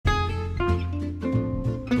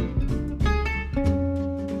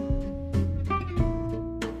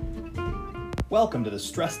Welcome to the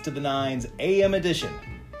Stress to the Nines AM edition.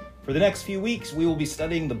 For the next few weeks, we will be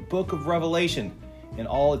studying the book of Revelation in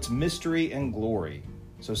all its mystery and glory.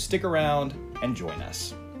 So stick around and join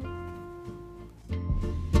us.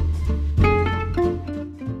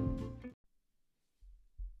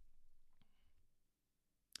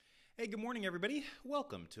 Hey, good morning, everybody.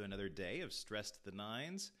 Welcome to another day of Stress to the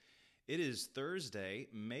Nines. It is Thursday,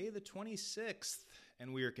 May the 26th,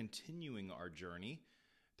 and we are continuing our journey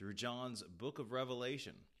through John's book of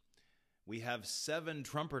Revelation. We have 7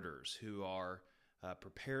 trumpeters who are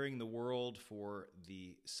preparing the world for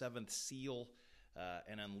the 7th seal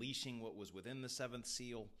and unleashing what was within the 7th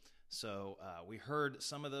seal. So we heard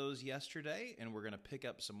some of those yesterday, and we're going to pick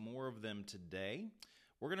up some more of them today.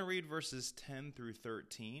 We're going to read verses 10 through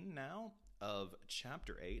 13 now of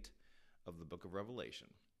chapter 8 of the book of Revelation.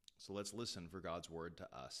 So let's listen for God's word to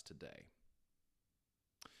us today.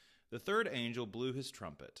 The third angel blew his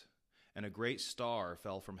trumpet, and a great star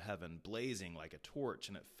fell from heaven, blazing like a torch,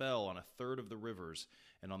 and it fell on a third of the rivers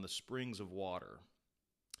and on the springs of water.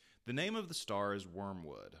 The name of the star is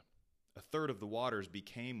Wormwood. A third of the waters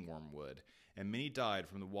became wormwood, and many died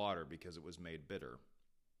from the water because it was made bitter.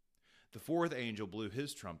 The fourth angel blew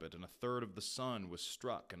his trumpet, and a third of the sun was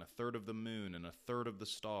struck, and a third of the moon, and a third of the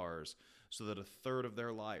stars, so that a third of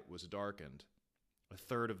their light was darkened. A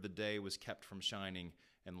third of the day was kept from shining,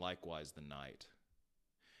 and likewise the night.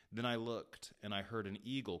 Then I looked, and I heard an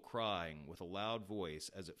eagle crying with a loud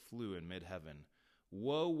voice as it flew in mid-heaven,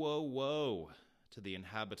 "Woe, woe, woe to the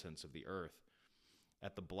inhabitants of the earth,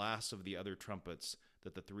 at the blast of the other trumpets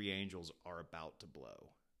that the 3 angels are about to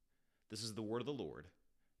blow." This is the word of the Lord.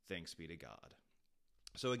 Thanks be to God.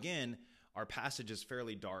 So again, our passage is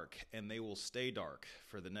fairly dark, and they will stay dark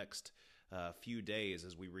for the next few days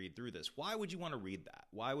as we read through this. Why would you want to read that?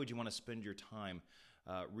 Why would you want to spend your time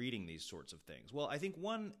reading these sorts of things? Well, I think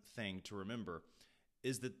one thing to remember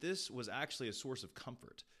is that this was actually a source of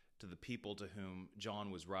comfort to the people to whom John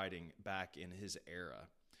was writing back in his era.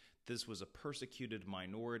 This was a persecuted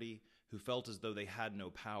minority who felt as though they had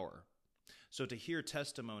no power. So to hear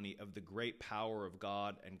testimony of the great power of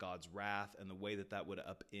God and God's wrath and the way that that would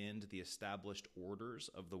upend the established orders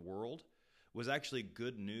of the world was actually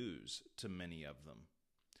good news to many of them.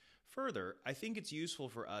 Further, I think it's useful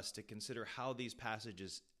for us to consider how these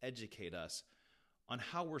passages educate us on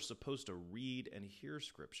how we're supposed to read and hear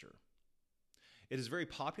Scripture. It is very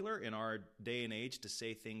popular in our day and age to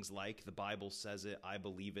say things like, "The Bible says it, I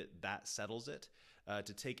believe it, that settles it,"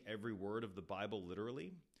 to take every word of the Bible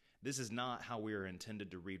literally. This is not how we are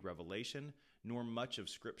intended to read Revelation, nor much of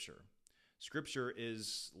Scripture. Scripture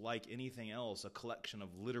is, like anything else, a collection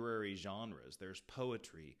of literary genres. There's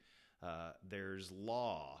poetry, there's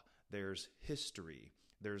law, there's history,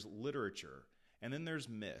 there's literature, and then there's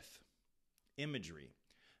myth, imagery,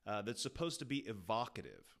 that's supposed to be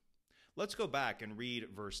evocative. Let's go back and read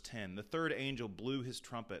verse 10. The third angel blew his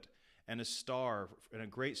trumpet, and a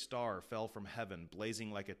great star fell from heaven, blazing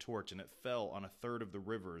like a torch, and it fell on a third of the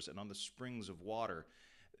rivers and on the springs of water.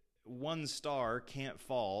 One star can't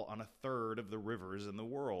fall on a third of the rivers in the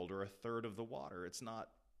world or a third of the water. It's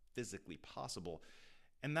not physically possible.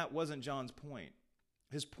 And that wasn't John's point.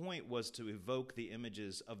 His point was to evoke the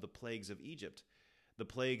images of the plagues of Egypt, the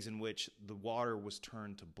plagues in which the water was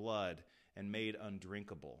turned to blood and made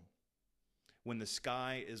undrinkable. When the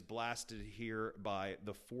sky is blasted here by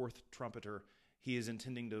the 4th trumpeter, he is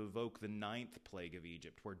intending to evoke the 9th plague of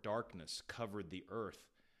Egypt, where darkness covered the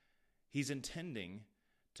earth. He's intending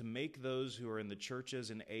to make those who are in the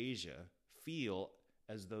churches in Asia feel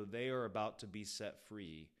as though they are about to be set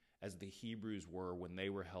free, as the Hebrews were when they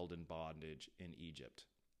were held in bondage in Egypt.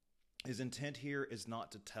 His intent here is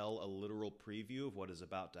not to tell a literal preview of what is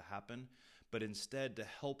about to happen, but instead to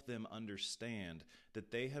help them understand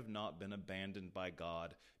that they have not been abandoned by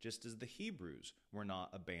God, just as the Hebrews were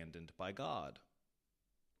not abandoned by God.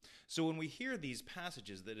 So when we hear these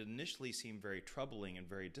passages that initially seem very troubling and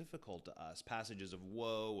very difficult to us, passages of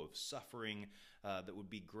woe, of suffering, that would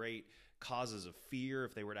be great causes of fear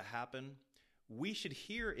if they were to happen, we should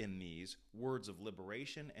hear in these words of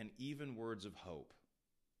liberation and even words of hope.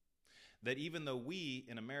 That even though we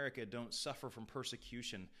in America don't suffer from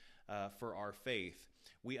persecution for our faith,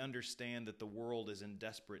 we understand that the world is in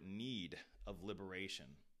desperate need of liberation.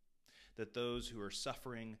 That those who are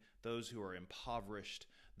suffering, those who are impoverished,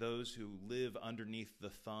 those who live underneath the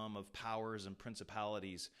thumb of powers and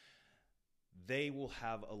principalities, they will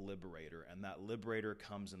have a liberator, and that liberator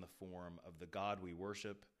comes in the form of the God we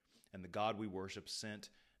worship, and the God we worship sent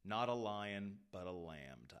not a lion, but a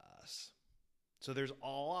lamb to us. So there's a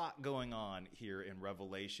lot going on here in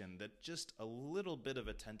Revelation that just a little bit of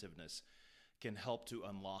attentiveness can help to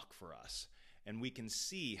unlock for us. and we can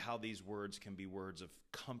see how these words can be words of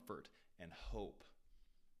comfort and hope.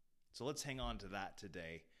 So let's hang on to that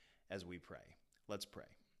today as we pray. Let's pray.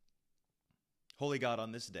 Holy God,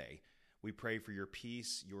 on this day, we pray for your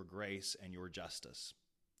peace, your grace, and your justice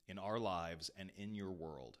in our lives and in your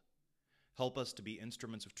world. Help us to be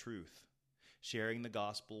instruments of truth, sharing the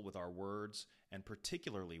gospel with our words and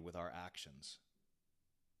particularly with our actions.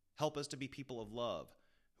 Help us to be people of love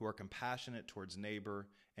who are compassionate towards neighbor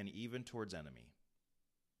and even towards enemy.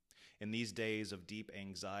 In these days of deep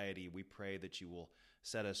anxiety, we pray that you will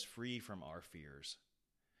set us free from our fears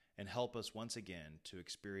and help us once again to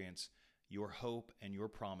experience your hope and your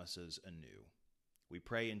promises anew. We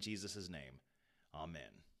pray in Jesus' name. Amen.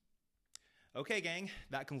 Okay, gang,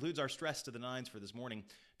 that concludes our Stress to the Nines for this morning.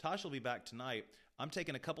 Tosh will be back tonight. I'm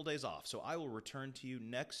taking a couple days off, so I will return to you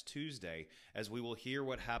next Tuesday as we will hear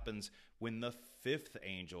what happens when the fifth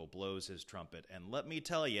angel blows his trumpet. And let me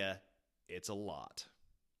tell you, it's a lot.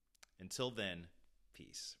 Until then,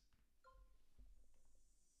 peace.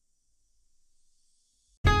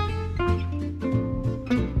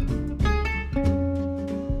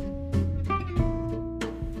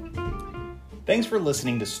 Thanks for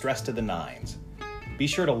listening to Stress to the Nines. Be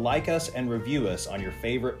sure to like us and review us on your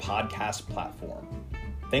favorite podcast platform.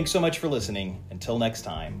 Thanks so much for listening. Until next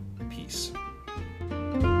time, peace.